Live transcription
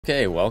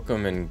Okay,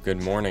 welcome and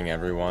good morning,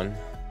 everyone.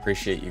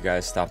 Appreciate you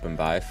guys stopping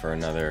by for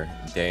another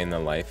day in the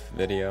life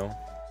video.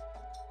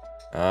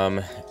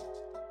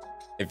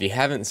 If you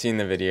haven't seen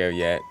the video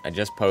yet, I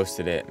just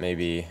posted it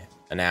maybe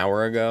an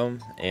hour ago,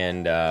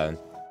 and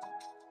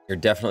you're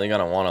definitely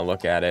gonna want to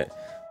look at it.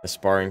 The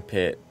sparring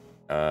pit,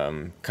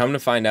 come to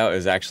find out,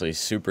 is actually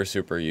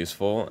super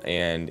useful,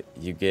 and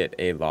you get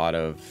a lot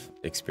of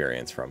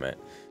experience from it.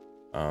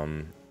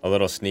 A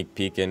little sneak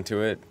peek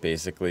into it,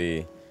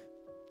 basically.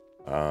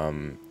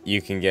 You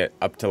can get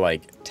up to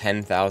like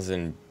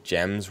 10,000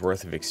 gems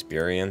worth of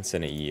experience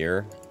in a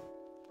year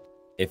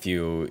if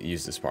you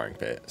use the sparring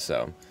pit.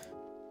 So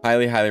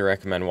highly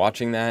recommend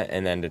watching that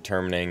and then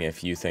determining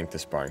if you think the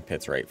sparring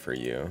pit's right for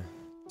you.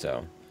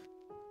 So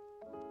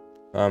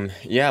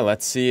yeah,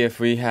 let's see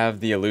if we have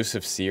the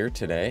elusive seer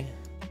today.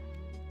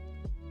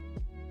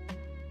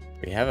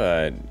 We have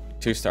a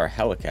 2-star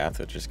Helicath,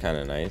 which is kind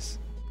of nice.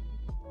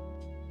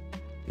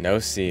 No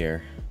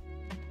seer.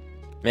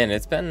 Man,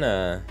 it's been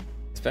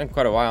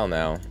quite a while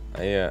now.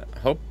 I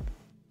hope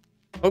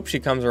she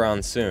comes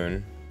around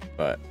soon,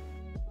 but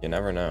you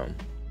never know.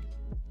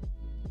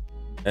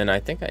 And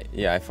I think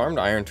I farmed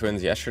Iron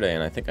Twins yesterday,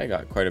 and I think I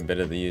got quite a bit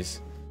of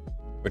these,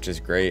 which is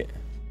great.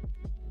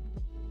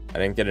 I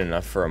didn't get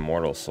enough for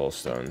Immortal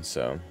Soulstone,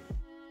 so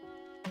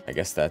I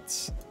guess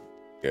that's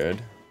good.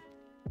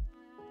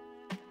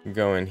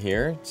 Go in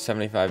here.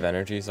 75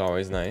 energy is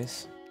always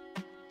nice.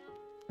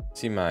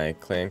 See my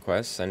clan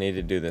quests. I need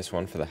to do this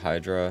one for the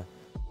Hydra.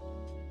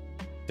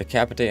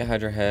 Decapitate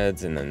Hydra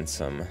heads, and then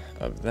some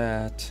of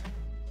that.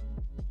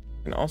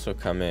 You can also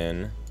come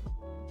in.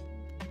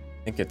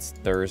 I think it's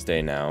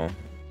Thursday now,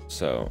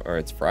 so, or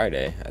it's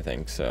Friday, I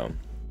think. So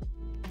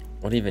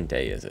what even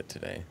day is it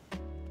today?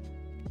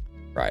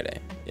 Friday.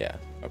 Yeah,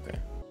 okay.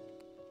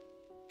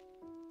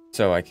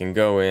 So I can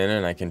go in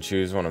and I can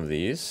choose one of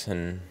these,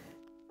 and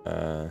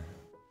I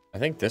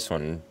think this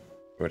one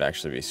would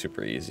actually be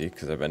super easy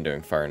because I've been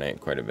doing Fire Knight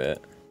quite a bit.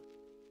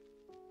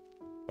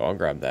 So I'll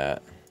grab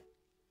that.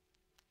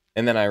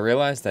 And then I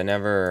realized I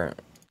never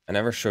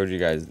showed you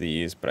guys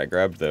these, but I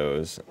grabbed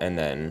those, and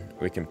then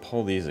we can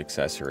pull these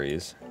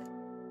accessories.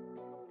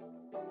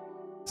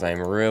 So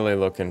I'm really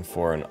looking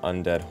for an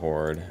Undead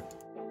Horde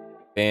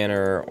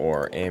banner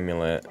or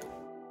amulet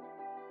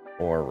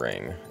or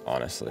ring,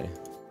 honestly.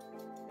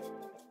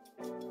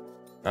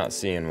 Not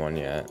seeing one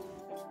yet.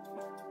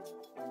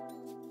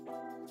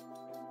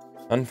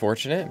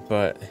 Unfortunate,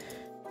 but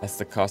that's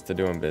the cost of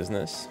doing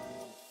business.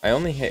 I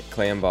only hit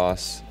Clan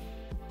Boss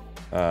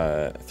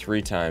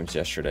 3 times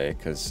yesterday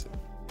because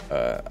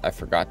I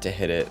forgot to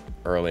hit it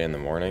early in the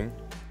morning.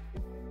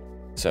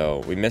 So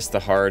we missed the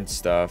hard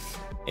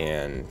stuff,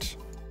 and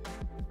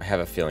I have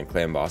a feeling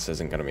Clan Boss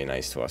isn't going to be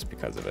nice to us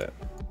because of it.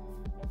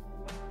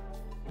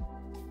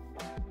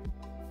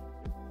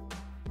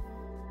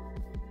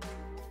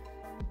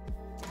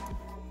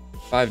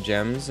 Five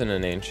gems and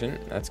an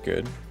ancient, that's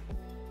good.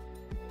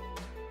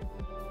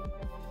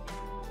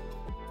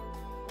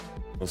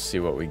 We'll see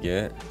what we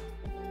get.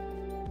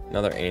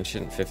 Another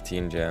ancient,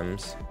 15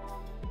 gems.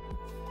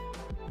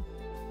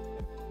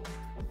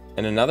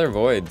 And another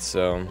void,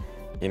 so,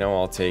 you know,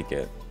 I'll take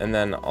it. And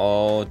then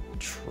I'll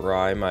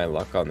try my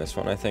luck on this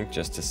one, I think,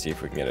 just to see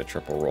if we can get a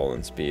triple roll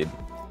in speed.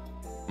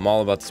 I'm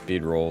all about the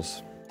speed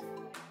rolls.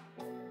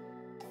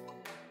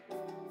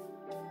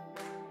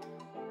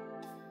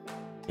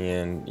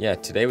 And yeah,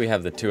 today we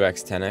have the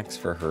 2x, 10x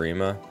for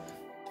Harima.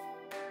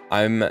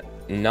 I'm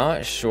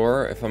not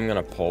sure if I'm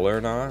gonna pull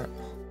or not.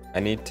 I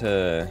need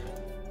to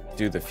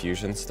do the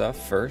fusion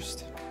stuff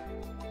first,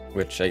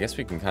 which I guess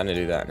we can kind of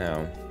do that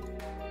now,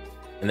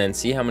 and then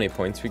see how many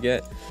points we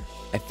get.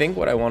 I think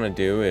what I want to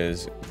do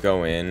is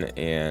go in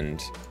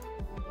and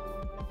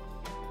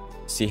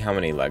see how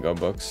many Lego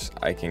books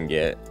I can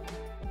get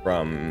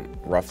from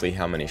roughly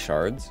how many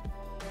shards.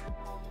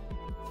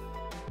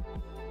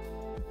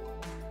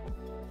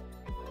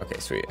 Okay,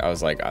 sweet. I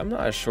was like, I'm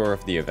not sure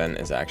if the event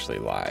is actually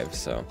live,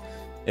 so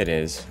it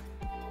is.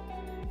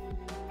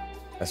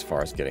 As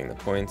far as getting the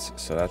points,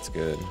 so that's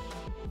good.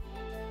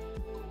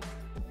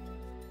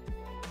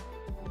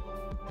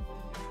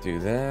 Do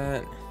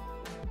that.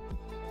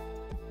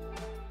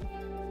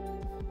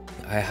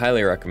 I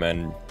highly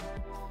recommend,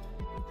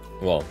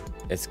 well,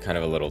 it's kind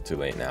of a little too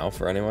late now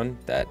for anyone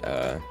that,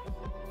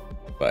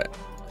 but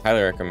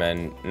highly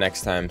recommend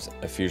next time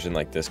a fusion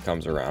like this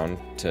comes around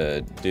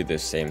to do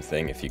this same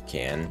thing if you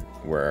can,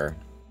 where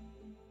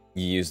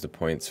you use the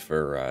points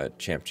for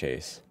Champ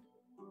Chase.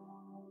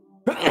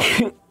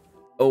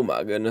 Oh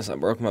my goodness, I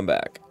broke my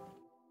back.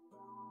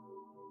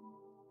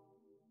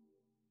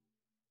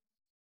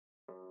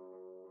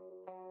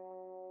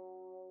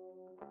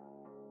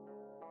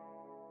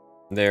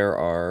 There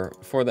are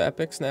 4 of the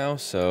epics now,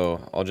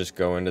 so I'll just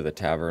go into the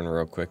tavern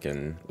real quick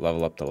and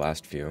level up the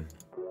last few.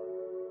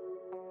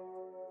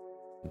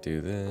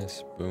 Do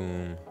this,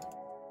 boom.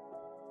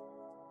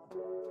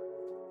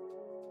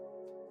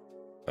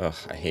 Ugh,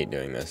 I hate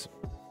doing this.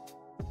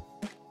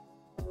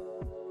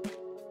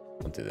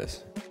 I'll do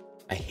this.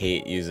 I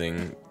hate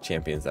using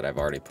champions that I've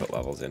already put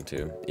levels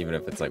into, even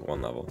if it's like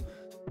 1 level.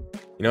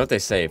 You know what they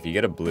say, if you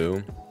get a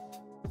blue,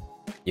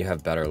 you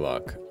have better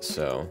luck,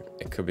 so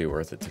it could be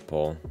worth it to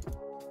pull.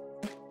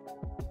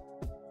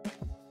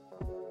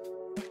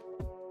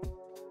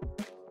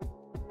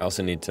 I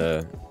also need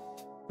to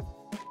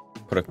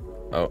put a...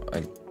 Oh,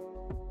 I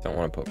don't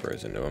want to put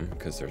brews into him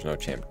because there's no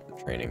champ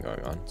training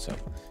going on, so...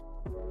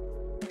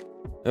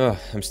 Oh,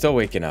 I'm still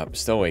waking up,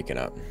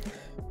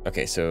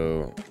 Okay,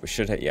 so we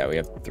should have... Yeah, we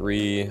have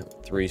three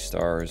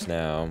stars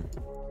now.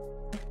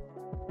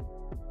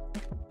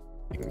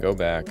 I can go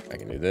back, I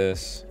can do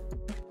this.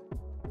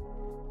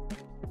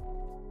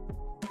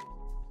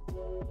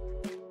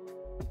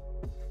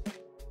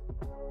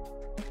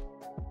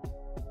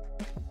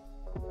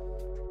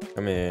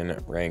 Come in,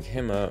 rank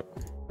him up.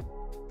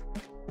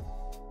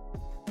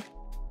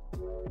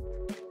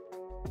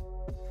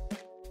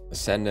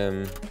 Send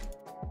him.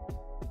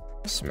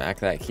 Smack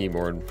that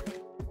keyboard.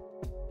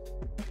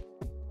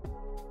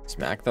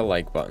 Smack the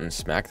like button,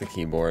 smack the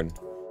keyboard.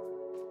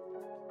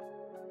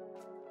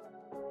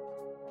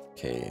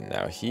 Okay,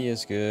 now he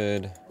is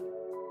good.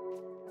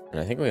 And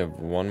I think we have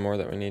one more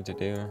that we need to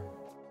do.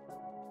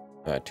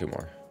 Two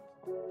more.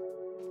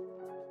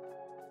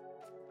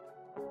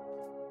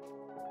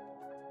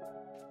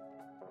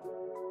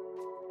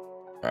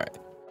 Alright.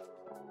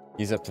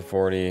 He's up to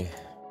 40.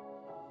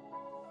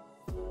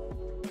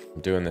 I'm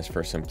doing this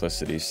for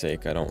simplicity's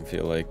sake. I don't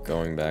feel like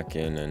going back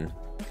in and...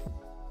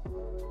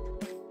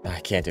 I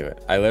can't do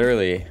it. I don't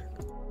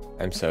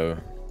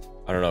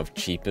know if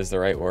cheap is the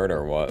right word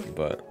or what,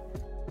 but...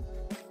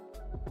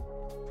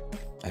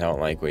 I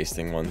don't like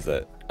wasting ones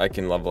that I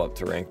can level up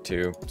to rank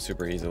 2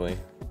 super easily.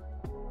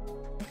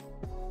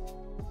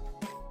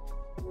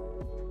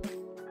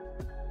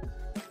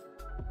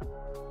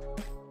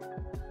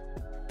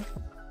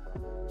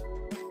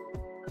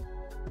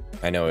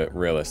 I know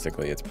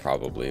realistically it's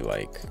probably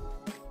like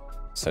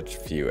such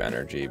few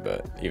energy,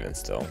 but even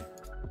still.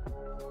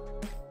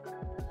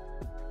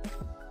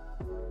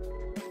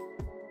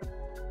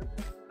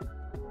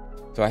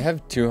 So I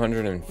have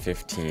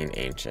 215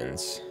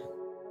 ancients.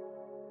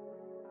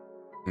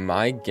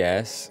 My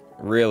guess,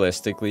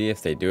 realistically,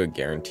 if they do a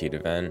guaranteed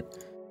event,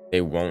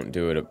 they won't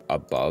do it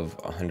above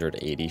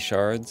 180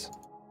 shards.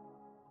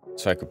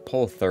 So I could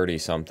pull 30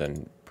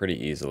 something pretty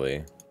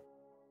easily.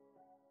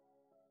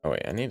 Oh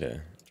wait, I need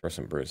to throw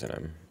some brews in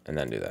him and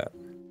then do that.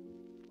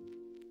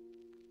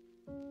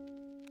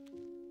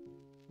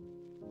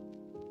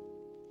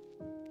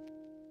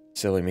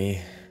 Silly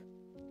me.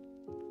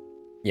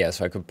 Yeah,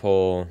 so I could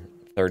pull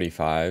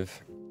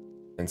 35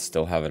 and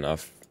still have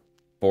enough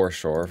for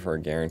sure for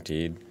a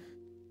guaranteed.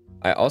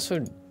 I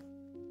also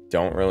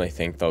don't really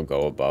think they'll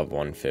go above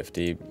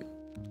 150.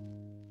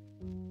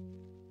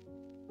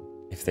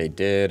 If they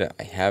did,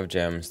 I have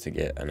gems to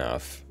get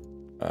enough.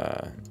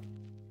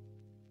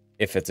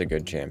 If it's a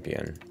good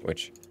champion,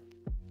 which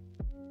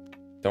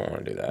don't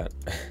want to do that.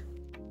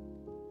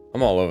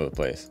 I'm all over the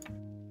place.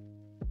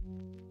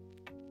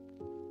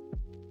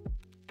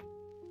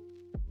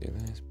 Do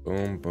this.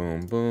 Boom,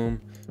 boom,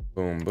 boom,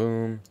 boom,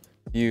 boom.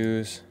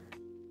 Use.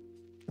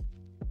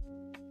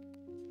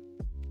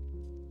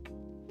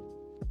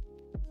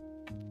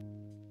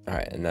 All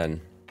right, and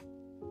then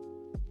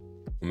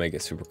we'll make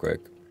it super quick.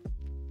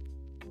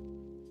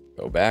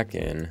 Go back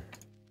in.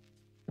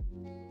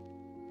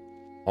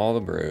 All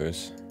the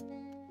brews.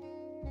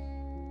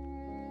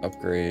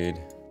 Upgrade.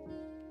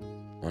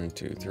 1,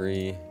 2,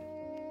 3,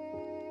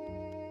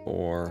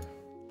 4.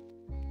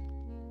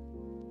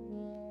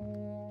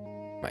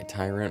 My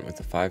tyrant with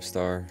the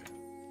 5-star.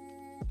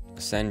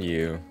 Ascend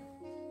you.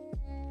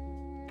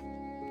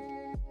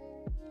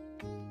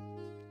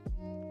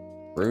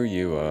 Brew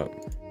you up.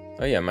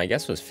 Oh yeah, my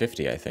guess was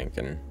 50, I think,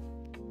 and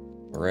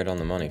we're right on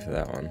the money for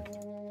that one.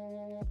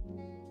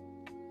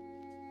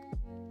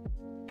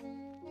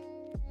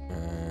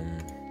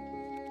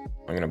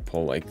 I'm gonna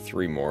pull like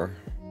 3 more.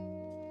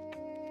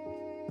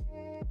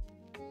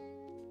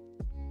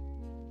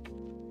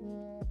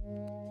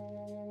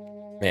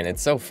 Man,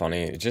 it's so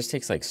funny. It just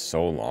takes like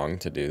so long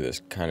to do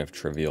this kind of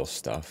trivial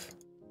stuff.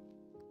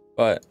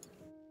 But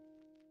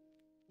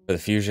for the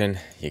fusion,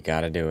 you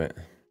gotta do it.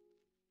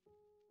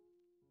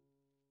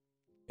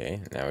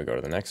 Okay, now we go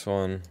to the next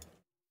one.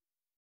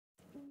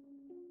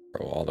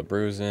 Throw all the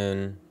brews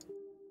in.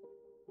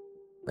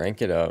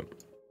 Rank it up.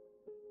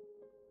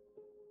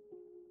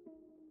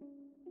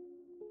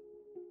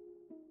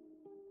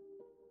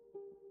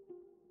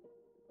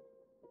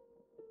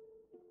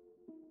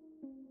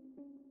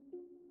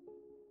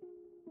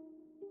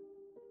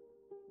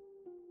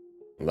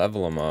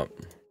 Level them up.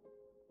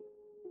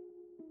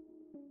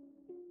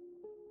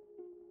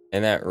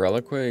 And that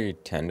reliquary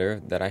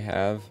tender that I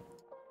have,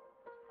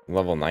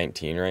 level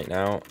 19 right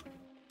now,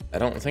 I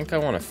don't think I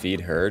want to feed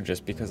her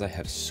just because I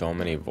have so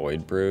many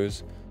void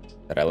brews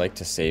that I like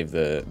to save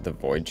the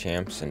void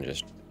champs and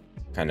just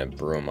kind of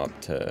brew them up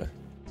to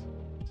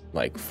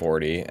like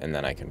 40 and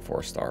then I can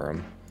 4-star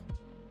them.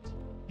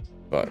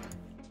 But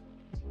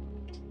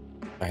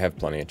I have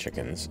plenty of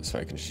chickens, so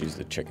I can just use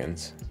the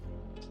chickens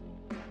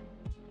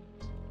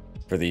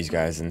for these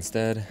guys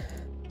instead.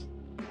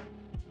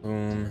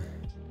 Boom.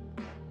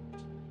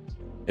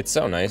 It's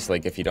so nice,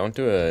 like if you don't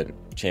do a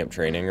champ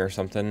training or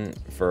something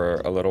for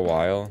a little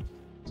while,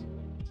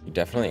 you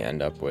definitely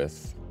end up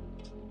with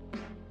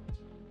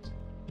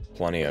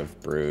plenty of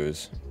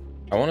brews.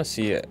 I want to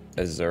see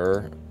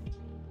Azur,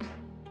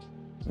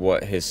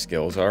 what his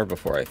skills are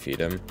before I feed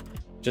him,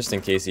 just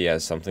in case he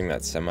has something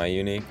that's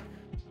semi-unique.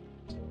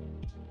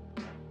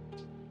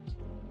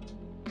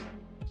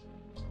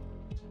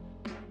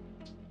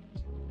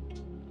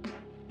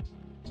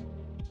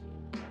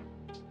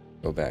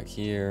 Go back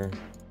here,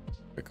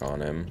 click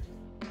on him.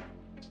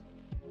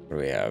 What do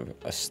we have?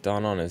 A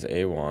stun on his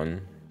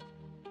A1,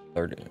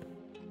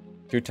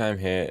 2-time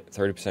hit,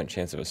 30%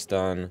 chance of a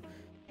stun.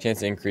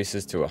 Chance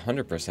increases to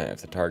 100%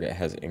 if the target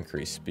has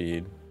increased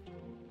speed.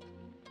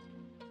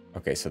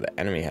 Okay, so the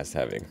enemy has to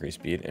have increased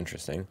speed.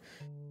 Interesting.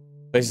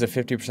 Places a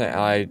 50%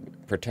 ally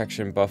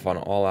protection buff on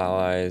all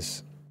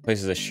allies.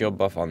 Places a shield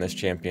buff on this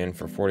champion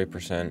for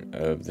 40%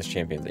 of this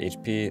champion's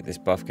HP. This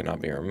buff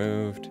cannot be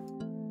removed.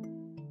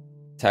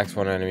 Attacks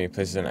one enemy,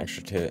 places an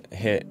extra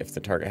hit if the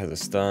target has a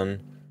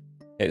stun.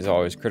 Hit is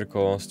always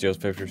critical. Steals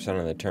 50%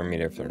 of the turn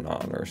meter if they're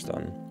not under a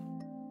stun.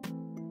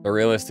 So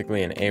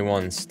realistically, an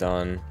A1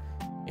 stun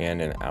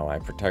and an ally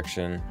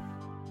protection.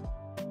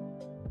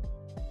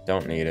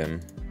 Don't need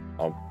him.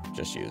 I'll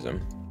just use him.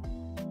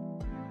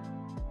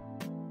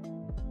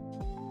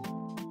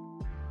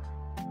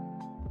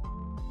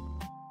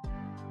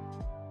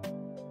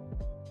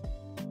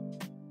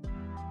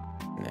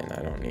 And then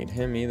I don't need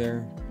him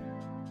either.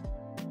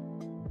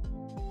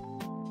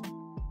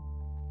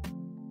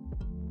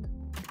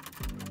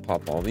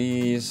 Pop all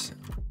these.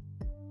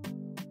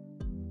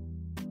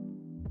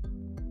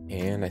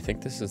 And I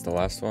think this is the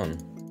last one.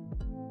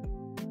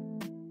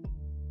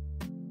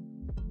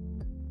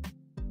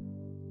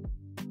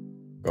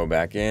 Go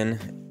back in.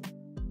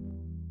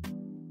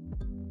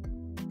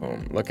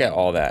 Boom. Look at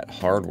all that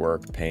hard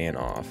work paying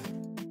off.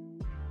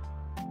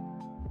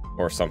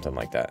 Or something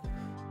like that.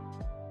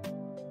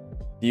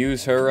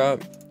 Use her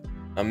up.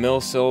 A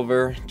mil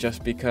silver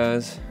just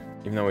because.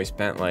 Even though we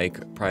spent like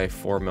probably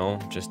 4 mil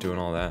just doing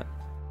all that.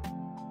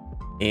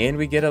 And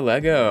we get a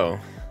Lego.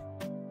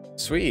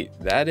 Sweet.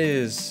 That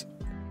is...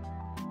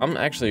 I'm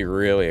actually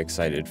really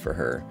excited for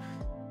her.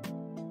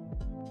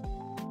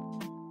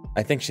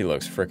 I think she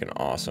looks freaking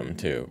awesome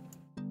too.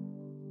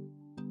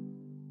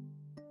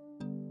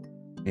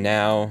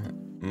 Now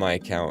my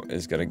account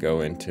is gonna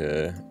go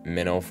into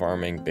minnow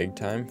farming big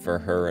time for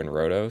her and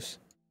Rotos.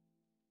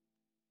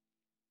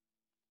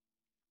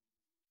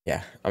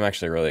 Yeah, I'm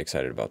actually really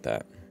excited about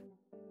that.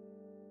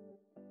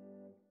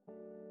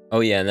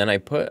 Oh yeah, and then I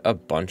put a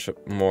bunch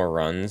more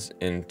runs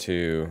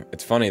into...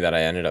 It's funny that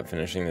I ended up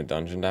finishing the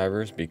Dungeon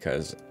Divers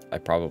because I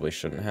probably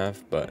shouldn't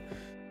have, but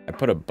I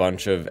put a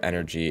bunch of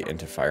energy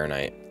into Fire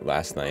Knight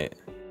last night.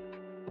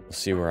 We'll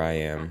see where I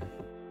am.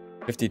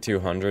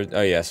 5,200.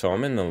 Oh yeah, so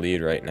I'm in the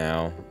lead right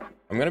now.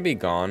 I'm gonna be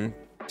gone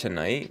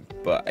tonight,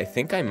 but I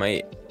think I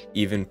might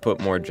even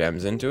put more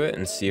gems into it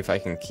and see if I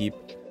can keep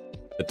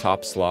the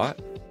top slot.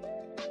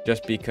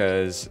 Just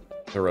because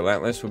the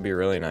Relentless would be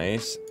really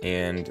nice,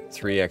 and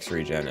 3x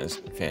regen is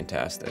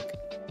fantastic.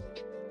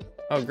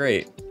 Oh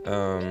great.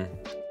 No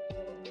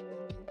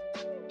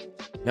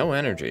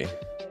energy.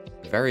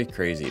 Very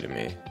crazy to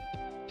me.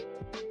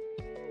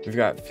 We've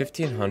got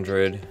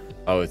 1,500.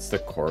 Oh, it's the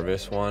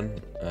Corvus one.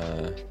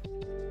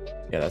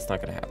 Yeah, that's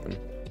not gonna happen.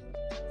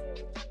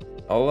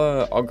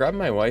 I'll grab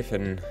my wife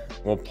and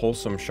we'll pull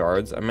some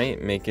shards. I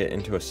might make it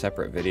into a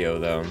separate video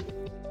though,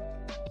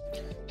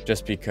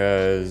 just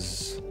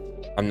because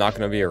I'm not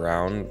gonna be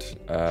around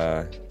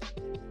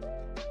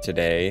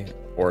today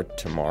or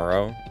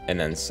tomorrow, and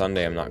then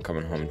Sunday I'm not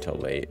coming home till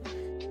late.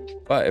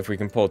 But if we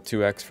can pull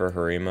 2x for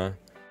Harima,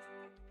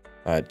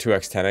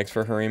 2x 10x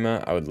for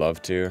Harima, I would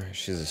love to.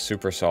 She's a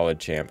super solid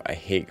champ. I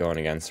hate going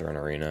against her in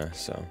arena,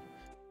 so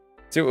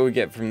let's see what we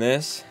get from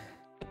this.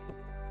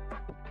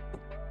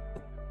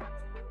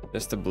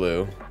 Just a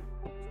blue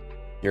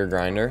gear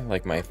grinder,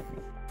 like my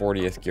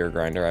 40th gear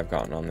grinder I've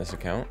gotten on this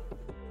account.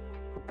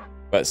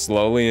 But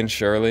slowly and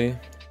surely,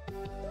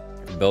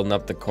 building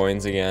up the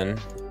coins again,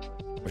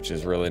 which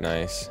is really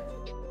nice.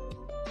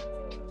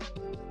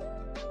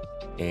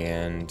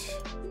 And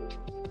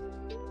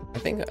I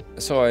think,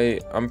 so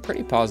I'm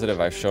pretty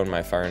positive I've shown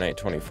my Fire Knight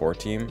 24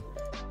 team,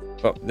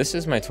 but this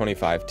is my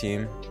 25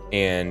 team,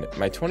 and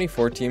my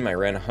 24 team, I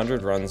ran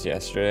 100 runs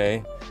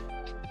yesterday,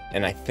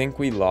 and I think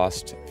we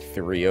lost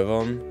 3 of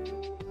them.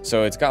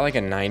 So it's got like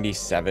a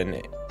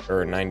 97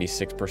 or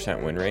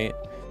 96% win rate.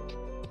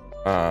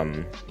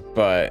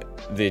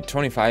 But the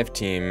 25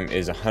 team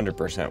is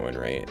 100% win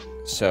rate.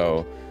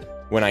 So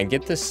when I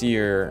get the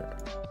Seer,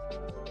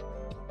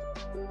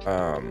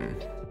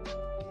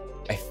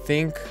 I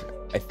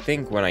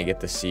think when I get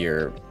the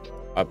Seer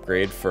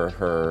upgrade for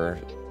her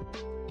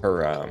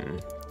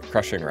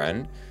Crushing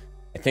Rend,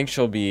 I think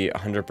she'll be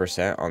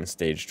 100% on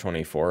stage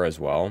 24 as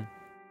well.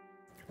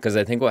 Because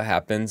I think what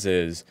happens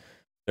is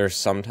there's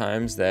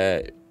sometimes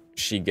that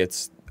she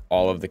gets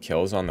all of the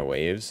kills on the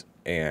waves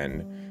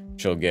and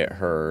she'll get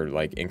her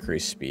like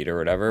increased speed or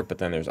whatever, but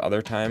then there's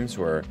other times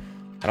where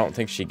I don't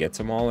think she gets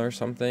them all or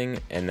something,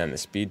 and then the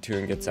speed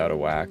tune gets out of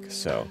whack.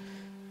 So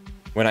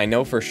when I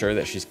know for sure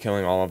that she's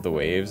killing all of the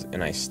waves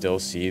and I still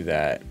see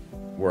that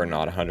we're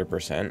not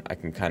 100%, I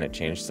can kind of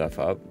change stuff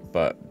up.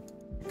 But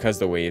because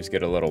the waves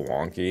get a little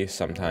wonky,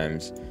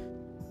 sometimes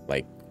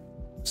like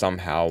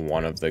somehow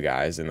one of the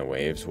guys in the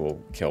waves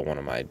will kill one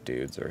of my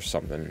dudes or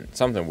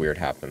something weird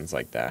happens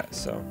like that.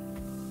 So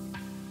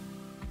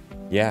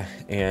yeah,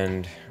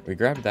 and we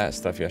grabbed that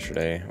stuff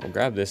yesterday. We'll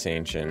grab this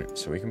ancient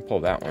so we can pull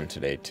that one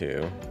today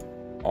too.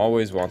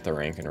 Always want the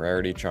rank and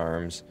rarity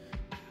charms.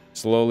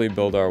 Slowly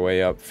build our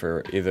way up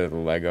for either the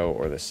Lego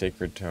or the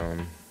Sacred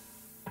Tome.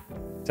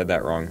 Said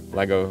that wrong.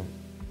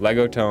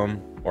 Lego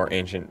Tome or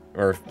Ancient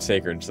or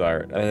Sacred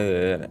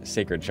Shard.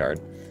 Sacred Shard.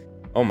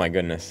 Oh my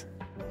goodness.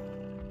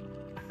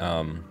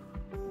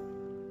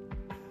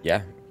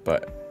 Yeah,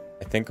 but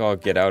I think I'll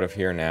get out of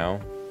here now.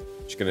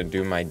 Just gonna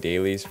do my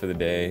dailies for the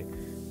day.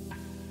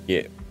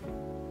 Get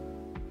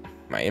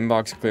my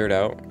inbox cleared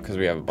out because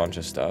we have a bunch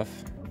of stuff.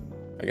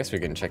 I guess we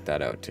can check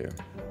that out too.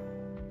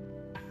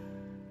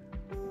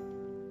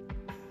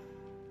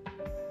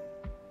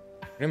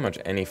 Pretty much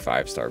any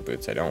 5-star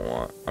boots I don't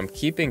want. I'm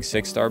keeping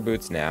 6-star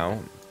boots now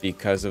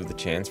because of the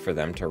chance for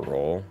them to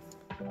roll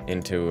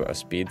into a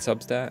speed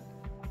substat.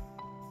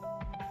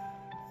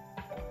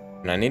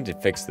 And I need to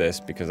fix this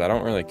because I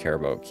don't really care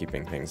about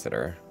keeping things that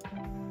are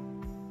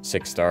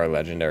 6-star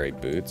legendary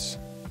boots.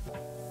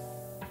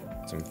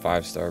 Some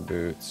 5-star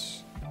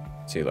boots.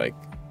 See, like,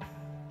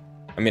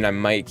 I mean, I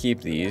might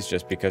keep these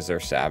just because they're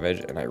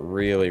savage, and I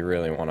really,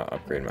 really want to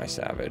upgrade my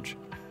savage.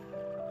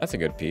 That's a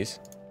good piece.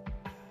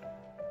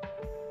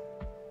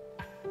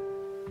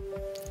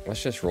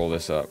 Let's just roll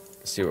this up,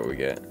 see what we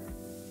get.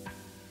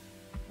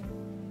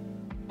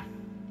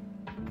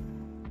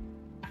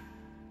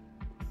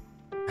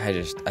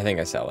 I think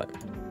I sell it.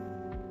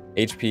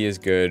 HP is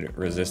good,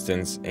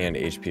 resistance and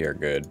HP are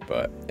good,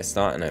 but it's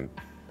not in a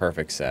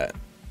perfect set,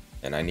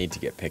 and I need to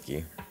get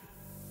picky.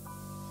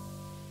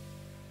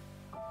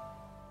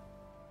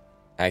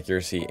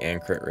 Accuracy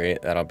and crit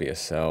rate, that'll be a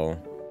sell.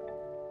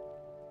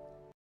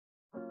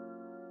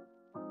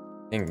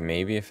 I think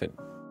maybe if it...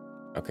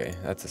 Okay,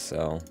 that's a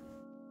sell.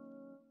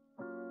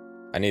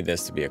 I need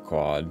this to be a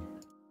quad.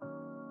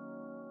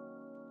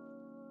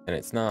 And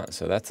it's not,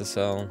 so that's a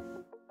sell.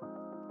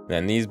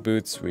 Then these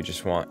boots, we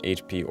just want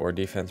HP or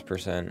defense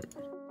percent.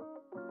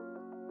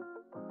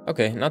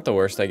 Okay, not the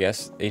worst, I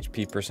guess.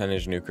 HP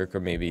percentage nuker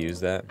could maybe use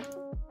that.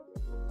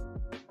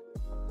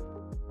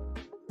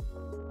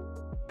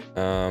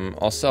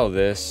 I'll sell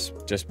this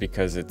just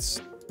because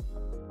it's...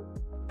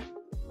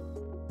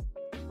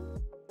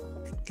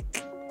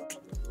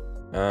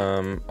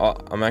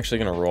 I'm actually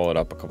gonna roll it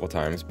up a couple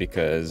times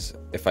because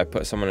if I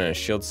put someone in a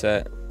shield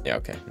set... Yeah,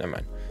 okay, never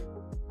mind.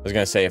 I was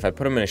gonna say, if I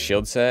put them in a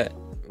shield set,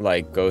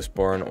 like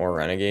Ghostborn or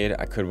Renegade,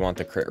 I could want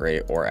the crit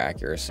rate or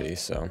accuracy,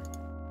 so...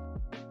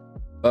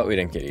 But we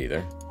didn't get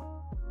either.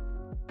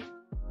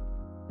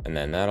 And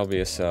then that'll be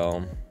a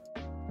sell.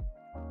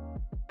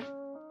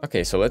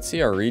 Okay, so let's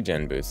see our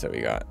regen boots that we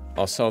got.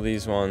 I'll sell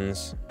these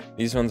ones.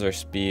 These ones are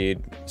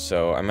speed,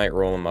 so I might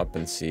roll them up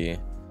and see.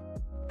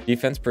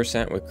 Defense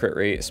percent with crit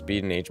rate,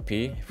 speed, and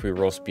HP. If we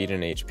roll speed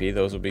and HP,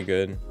 those will be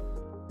good.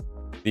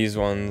 These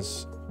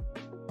ones,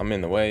 I'm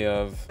in the way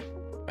of.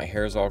 My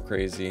hair's all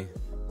crazy.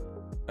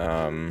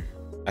 I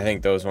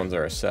think those ones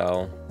are a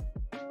sell.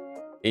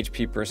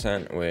 HP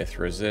percent with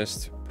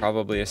resist,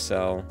 probably a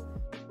sell.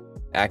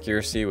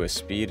 Accuracy with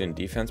speed and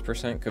defense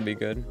percent could be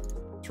good.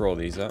 Let's roll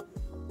these up.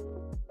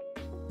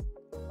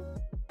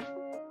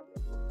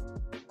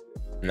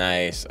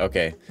 Nice.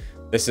 Okay,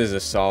 this is a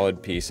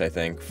solid piece, I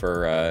think,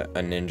 for a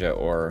ninja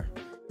or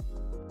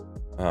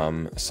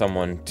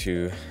someone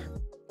to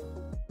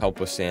help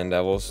with Sand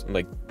Devils,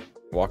 like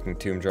Walking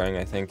Tomb Drawing.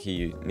 I think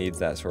he needs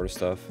that sort of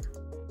stuff.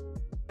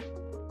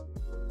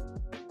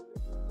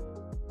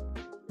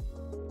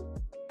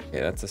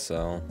 Okay, that's a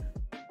sell.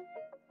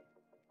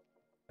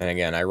 And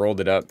again, I rolled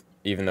it up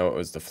even though it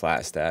was the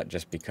flat stat,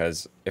 just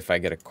because if I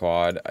get a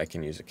quad, I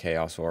can use a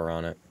Chaos Aura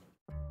on it.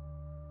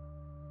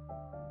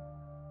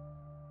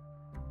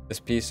 This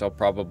piece I'll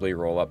probably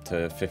roll up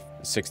to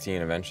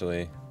 16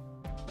 eventually.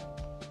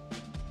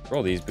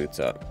 Roll these boots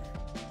up.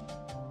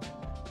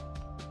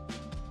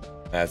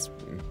 That's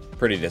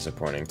pretty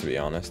disappointing, to be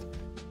honest.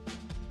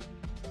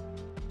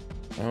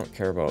 I don't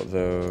care about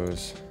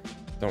those.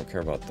 Don't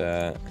care about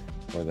that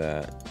or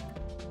that.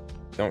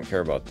 Don't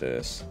care about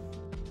this.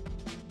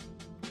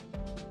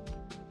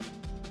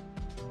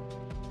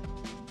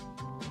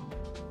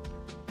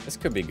 This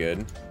could be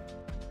good.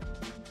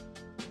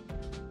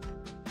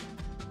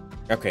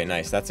 Okay,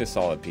 nice. That's a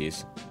solid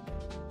piece.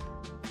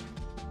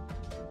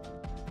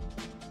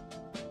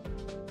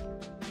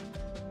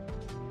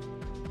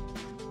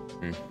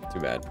 Too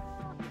bad.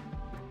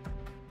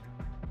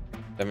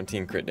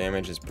 17 crit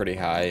damage is pretty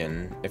high,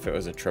 and if it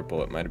was a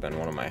triple, it might have been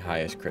one of my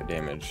highest crit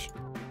damage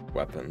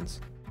weapons.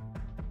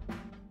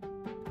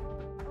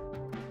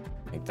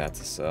 I think that's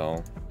a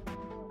sell.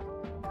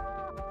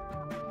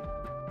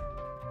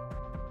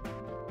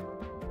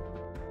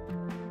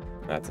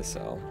 That's a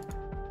sell.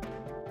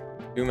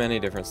 Too many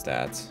different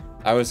stats.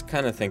 I was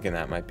kind of thinking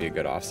that might be a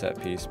good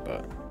offset piece,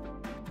 but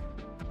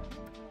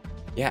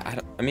yeah,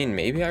 I mean,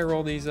 maybe I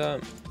roll these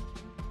up.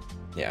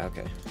 Yeah,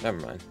 okay, never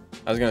mind.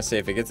 I was gonna say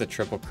if it gets a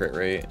triple crit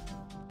rate,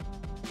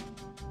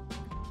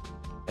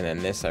 and then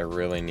this I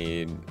really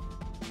need.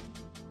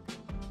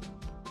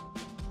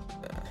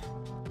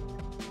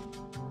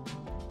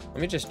 Let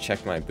me just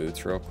check my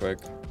boots real quick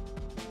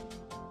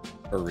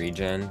for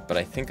regen, but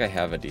I think I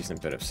have a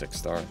decent bit of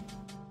 6-star.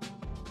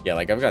 Yeah,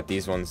 like I've got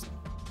these ones.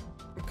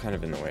 I'm kind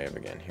of in the way of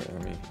again here.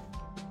 Let me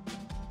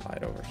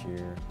hide over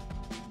here.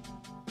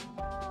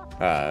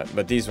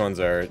 But these ones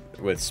are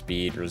with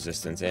speed,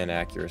 resistance, and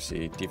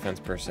accuracy. Defense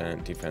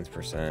percent, defense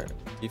percent,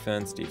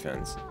 defense,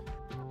 defense.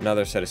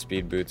 Another set of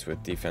speed boots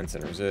with defense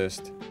and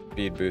resist.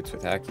 Speed boots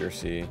with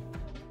accuracy.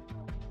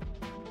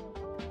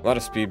 A lot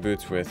of speed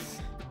boots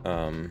with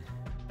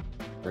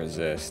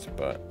resist,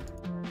 but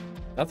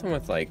nothing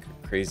with like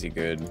crazy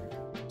good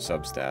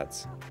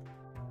substats.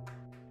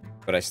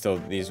 But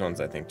these ones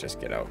I think just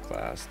get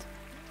outclassed.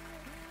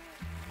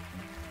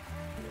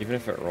 Even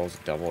if it rolls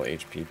double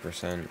HP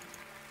percent.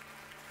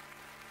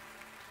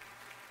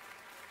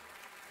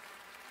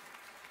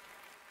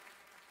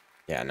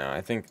 Yeah, no, I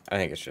think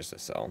it's just a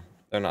sell.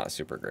 They're not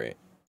super great.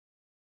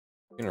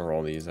 I'm gonna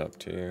roll these up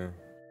too.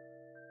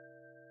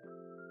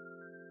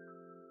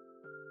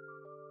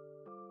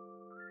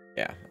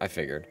 Yeah, I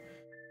figured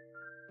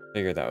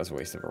that was a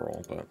waste of a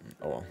roll, but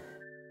oh well.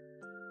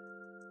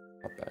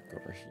 Pop back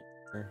over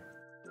here.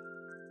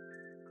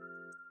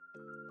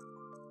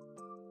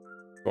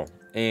 Cool.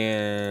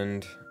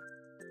 And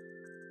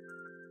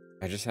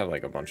I just have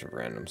like a bunch of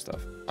random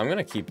stuff. I'm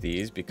gonna keep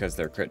these because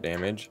they're crit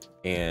damage,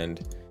 and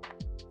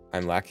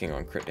I'm lacking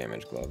on crit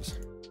damage gloves.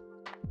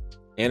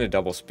 And a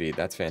double speed,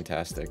 that's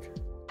fantastic.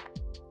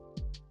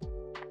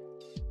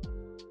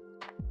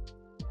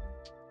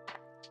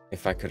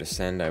 If I could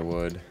ascend, I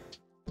would.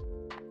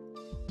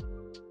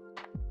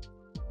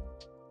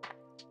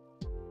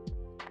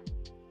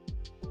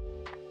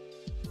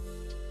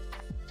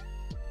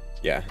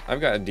 Yeah, I've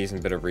got a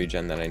decent bit of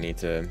regen that I need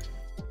to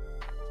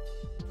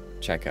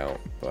check out,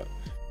 but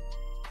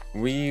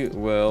we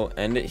will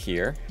end it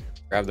here.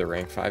 Grab the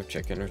rank 5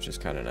 chicken, which is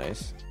kind of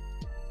nice.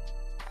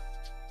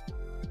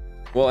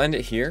 We'll end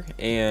it here,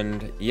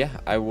 and yeah,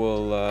 I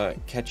will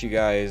catch you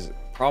guys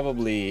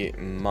probably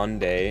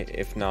Monday.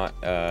 If not,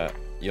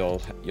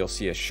 you'll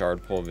see a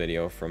shard pull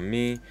video from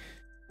me.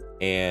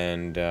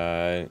 And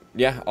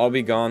yeah, I'll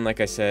be gone.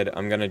 Like I said,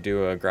 I'm gonna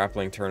do a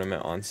grappling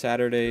tournament on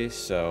Saturday,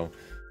 so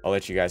I'll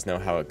let you guys know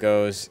how it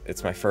goes.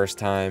 It's my first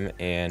time,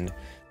 and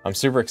I'm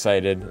super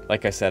excited.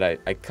 Like I said,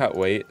 I cut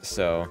weight,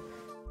 so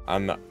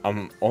I'm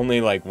only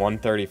like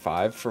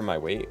 135 for my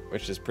weight,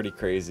 which is pretty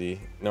crazy.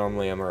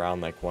 Normally I'm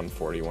around like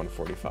 140,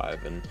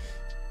 145, and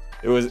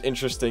it was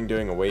interesting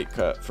doing a weight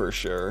cut for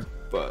sure,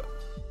 but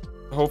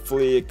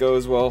hopefully it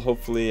goes well.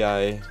 Hopefully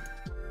I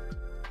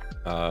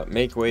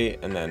make weight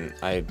and then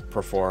I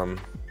perform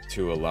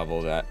to a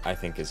level that I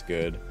think is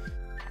good,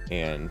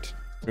 and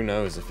who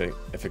knows, if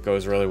it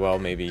goes really well,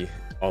 maybe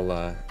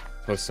I'll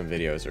post some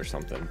videos or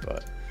something,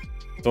 but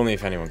it's only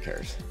if anyone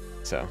cares.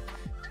 So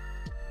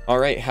all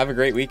right, have a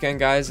great weekend,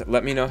 guys.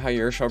 Let me know how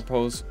your shard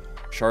pulls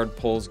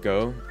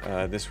go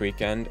this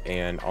weekend,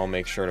 and I'll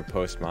make sure to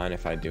post mine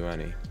if I do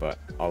any. But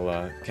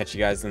I'll catch you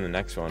guys in the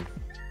next one.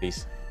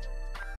 Peace.